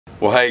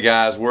Well, hey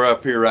guys, we're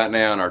up here right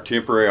now in our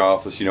temporary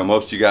office. You know,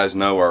 most of you guys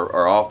know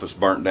our office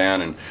burnt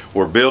down and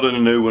we're building a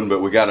new one, but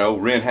we got an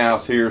old rent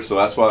house here, so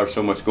that's why there's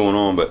so much going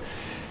on. But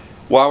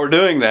while we're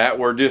doing that,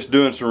 we're just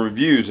doing some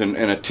reviews and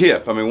a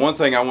tip. I mean, one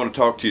thing I want to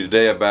talk to you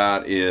today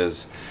about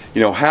is,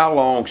 you know, how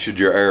long should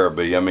your arrow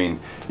be? I mean,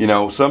 you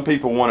know, some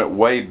people want it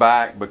way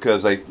back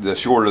because the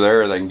shorter the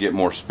arrow, they can get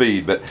more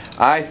speed. But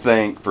I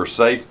think for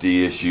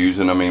safety issues,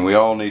 and I mean, we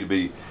all need to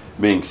be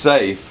being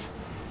safe,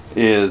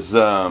 is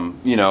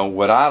you know,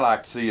 what I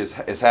like to see is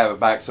have it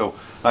back. So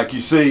like you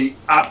see,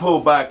 I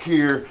pull back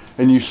here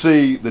and you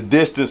see the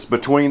distance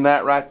between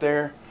that right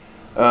there,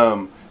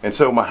 and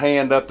so my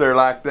hand up there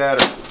like that.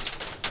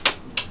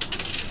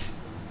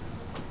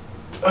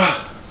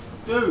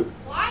 Dude,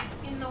 what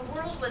in the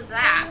world was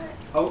that?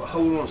 Oh,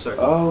 hold on a second.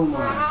 oh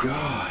my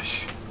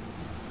gosh.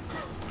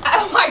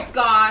 Oh my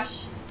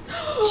gosh.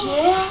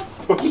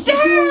 Jeff.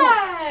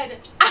 Dad.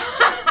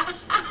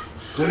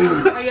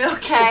 Dude. Are you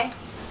okay?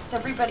 Is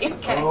everybody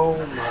okay?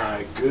 Oh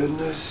my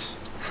goodness.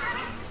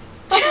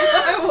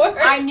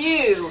 I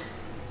knew.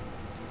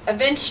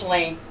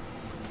 Eventually.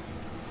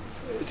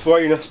 It's why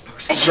you're not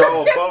supposed to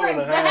draw a bow in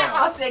the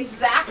house.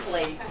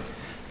 Exactly.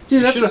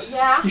 Dude, that's,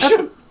 Yeah.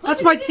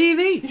 that's my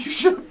TV. You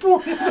should have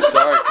pointed.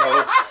 Sorry,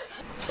 Cole.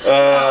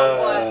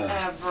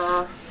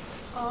 Whatever.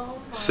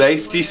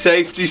 Safety,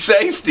 safety,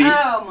 safety.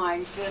 Oh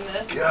my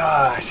goodness.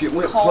 Gosh, it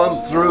went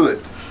plumb through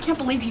it. I can't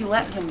believe you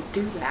let him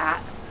do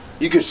that.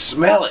 You could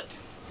smell it.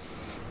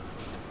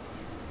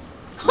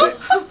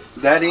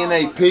 That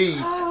NAP.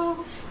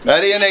 Oh.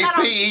 That Did you get NAP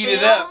on eat it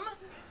film? up.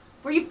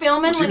 Were you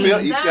filming What when you you feel-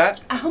 did you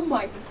that? got- Oh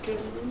my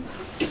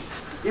goodness.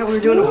 Yeah, we were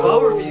doing a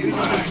bow review. My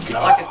Like a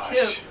gosh.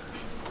 tip.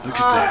 Look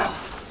at that.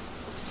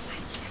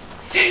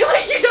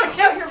 Like, you don't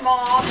tell your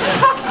mom.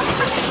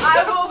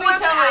 I will be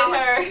telling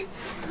her.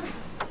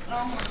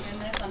 Oh my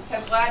goodness, I'm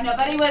so glad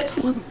nobody was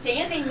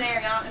standing there.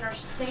 I don't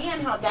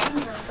understand how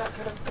dangerous that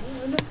could have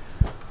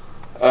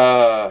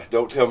been.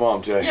 Don't tell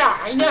Mom, Jay. Yeah,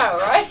 I know,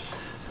 right?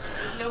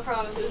 No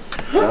promises.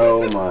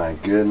 Oh my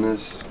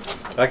goodness.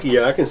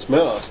 Yeah, I can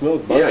smell it. I smell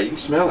the bow. Yeah, you can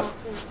smell it.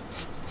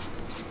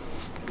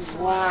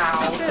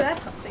 Wow. Ooh,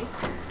 that's healthy.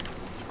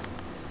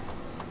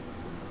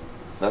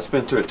 That's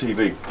been through a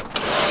TV.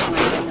 Oh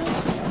my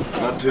goodness.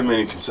 Not too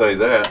many can say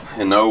that.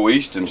 And the old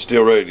Easton's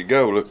still ready to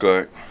go, look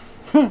like.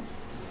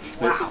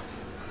 Wow.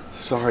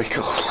 Sorry,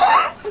 Cole.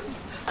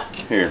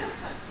 Here.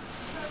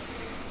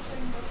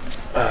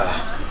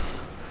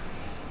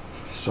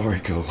 Sorry,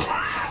 Cole.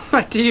 It's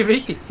my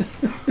TV.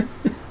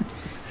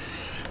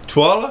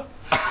 Twala?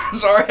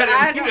 Sorry,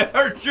 I didn't mean to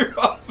hurt your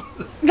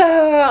office.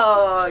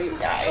 Oh, you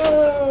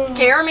guys.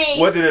 Scare me.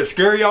 What, did it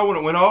scare y'all when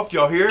it went off? Did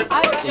y'all hear it?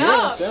 I Yeah,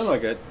 jumped. sound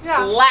like it.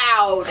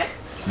 Loud.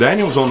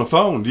 Daniel was on the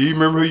phone. Do you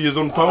remember who you was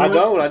on the phone I with?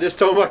 don't. I just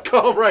told him I'd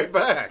call him right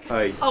back.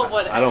 Hey, Oh,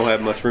 whatever. I don't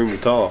have much room to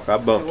talk. I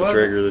bumped the wasn't.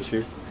 trigger this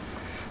year.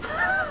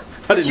 I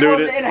didn't you do it.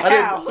 wasn't in a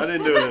I house.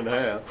 didn't do it in the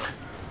house.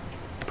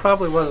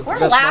 Probably wasn't We're the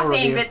best bow laughing,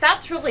 review. but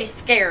that's really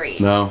scary.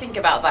 No. Think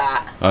about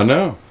that. I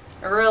know.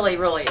 It really,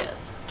 really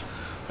is.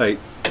 Hey,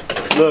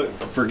 look,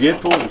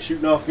 forgetful and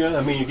shooting off gun.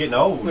 I mean, you're getting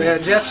old. Yeah,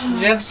 Man.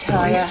 Jeff's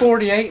yeah. he's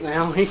 48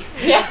 now.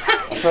 Yeah.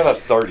 I thought I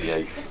was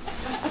 38.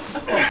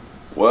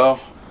 Well,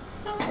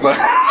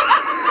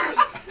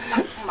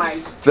 My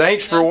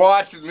thanks for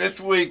watching this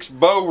week's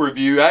bow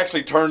review.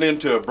 Actually turned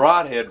into a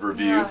broadhead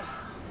review.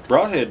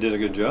 Broadhead did a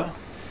good job.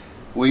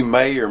 We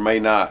may or may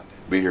not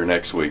be here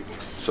next week.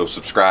 So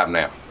subscribe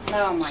now.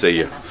 Oh my See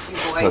ya. goodness, you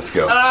boys. Let's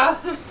go.